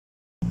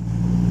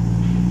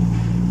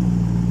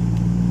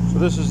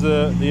this is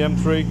the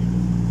M3,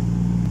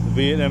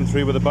 the V8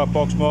 M3 with the back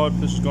box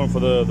mod. This is going for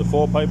the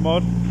 4-pipe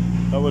mod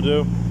that we'll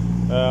do.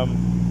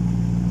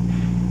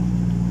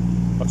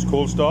 That's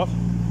cold start.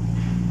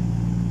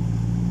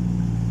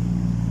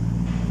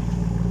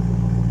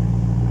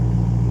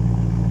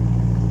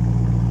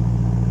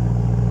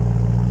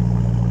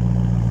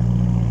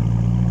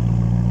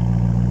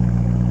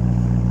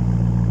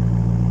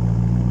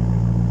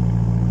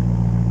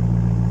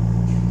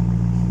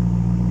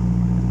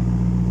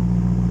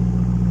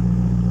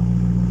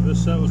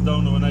 This settles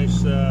down to a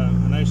nice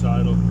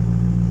idle.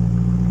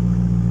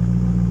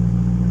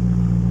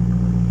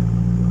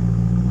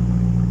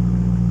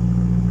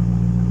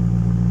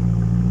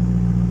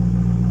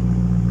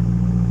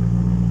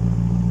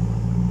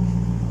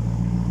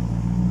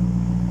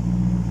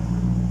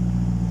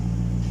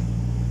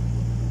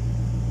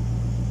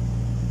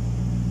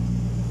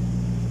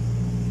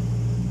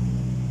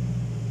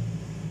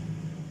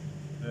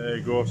 There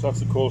you go, so that's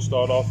the cold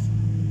start off.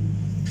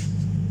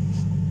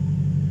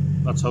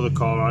 That's how the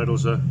car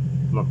idles a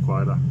lot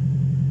quieter.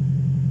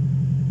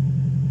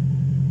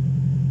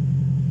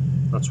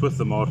 That's with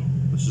the mod.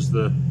 This is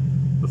the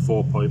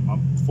 4-pipe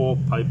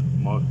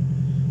mod.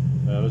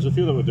 There's a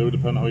few that we do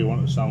depending on how you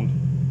want it to sound.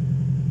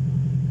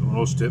 You can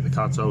also take the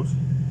cats out,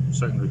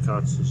 secondary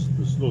cats.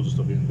 There's loads of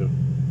stuff you can do.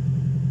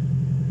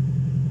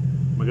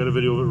 We'll get a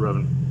video of it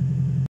revving.